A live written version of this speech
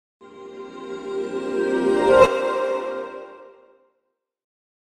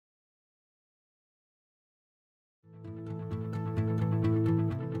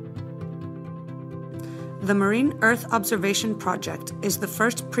The Marine Earth Observation Project is the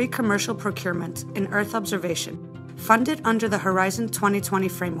first pre-commercial procurement in Earth observation, funded under the Horizon 2020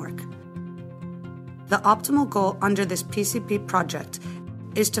 framework. The optimal goal under this PCP project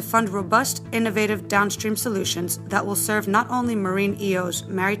is to fund robust, innovative downstream solutions that will serve not only marine EOs,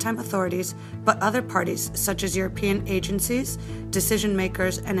 maritime authorities, but other parties such as European agencies, decision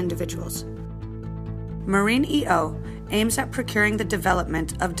makers, and individuals. Marine EO aims at procuring the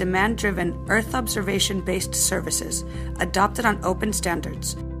development of demand-driven, Earth observation-based services adopted on open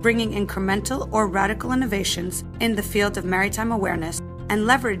standards, bringing incremental or radical innovations in the field of maritime awareness and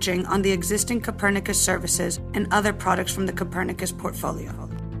leveraging on the existing Copernicus services and other products from the Copernicus portfolio.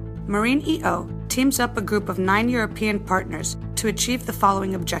 Marine EO teams up a group of 9 European partners to achieve the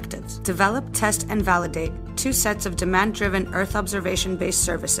following objectives: develop, test, and validate 2 sets of demand-driven Earth observation-based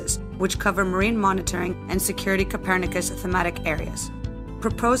services, which cover marine monitoring and security Copernicus thematic areas.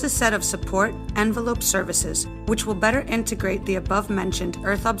 Propose a set of support envelop services, which will better integrate the above-mentioned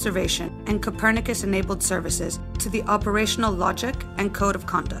Earth observation and Copernicus-enabled services to the operational logic and code of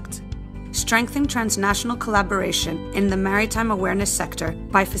conduct. Strengthen transnational collaboration in the maritime awareness sector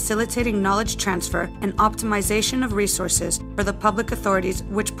by facilitating knowledge transfer and optimization of resources for the public authorities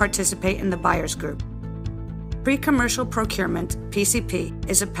which participate in the buyers group. Pre-commercial procurement, PCP,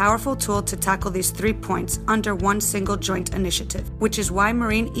 is a powerful tool to tackle these 3 points under one single joint initiative, which is why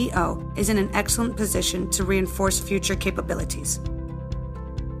Marine EO is in an excellent position to reinforce future capabilities.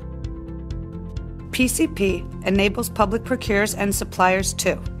 PCP enables public procurers and suppliers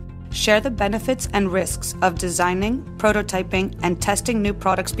to share the benefits and risks of designing, prototyping, and testing new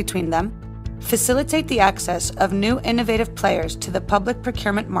products between them, facilitate the access of new innovative players to the public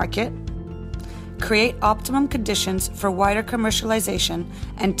procurement market, create optimum conditions for wider commercialization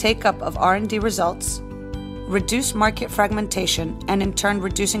and take-up of R&D results, reduce market fragmentation and in turn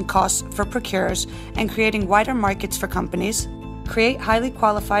reducing costs for procurers and creating wider markets for companies, create highly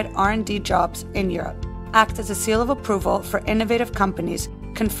qualified R&D jobs in Europe, act as a seal of approval for innovative companies,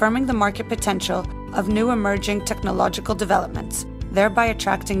 confirming the market potential of new emerging technological developments, thereby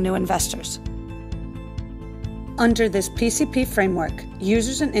attracting new investors. Under this PCP framework,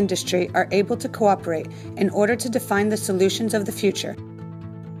 users and industry are able to cooperate in order to define the solutions of the future,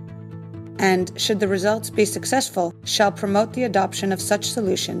 and, should the results be successful, shall promote the adoption of such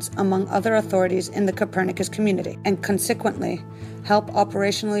solutions among other authorities in the Copernicus community, and consequently, help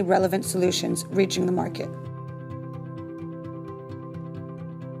operationally relevant solutions reaching the market.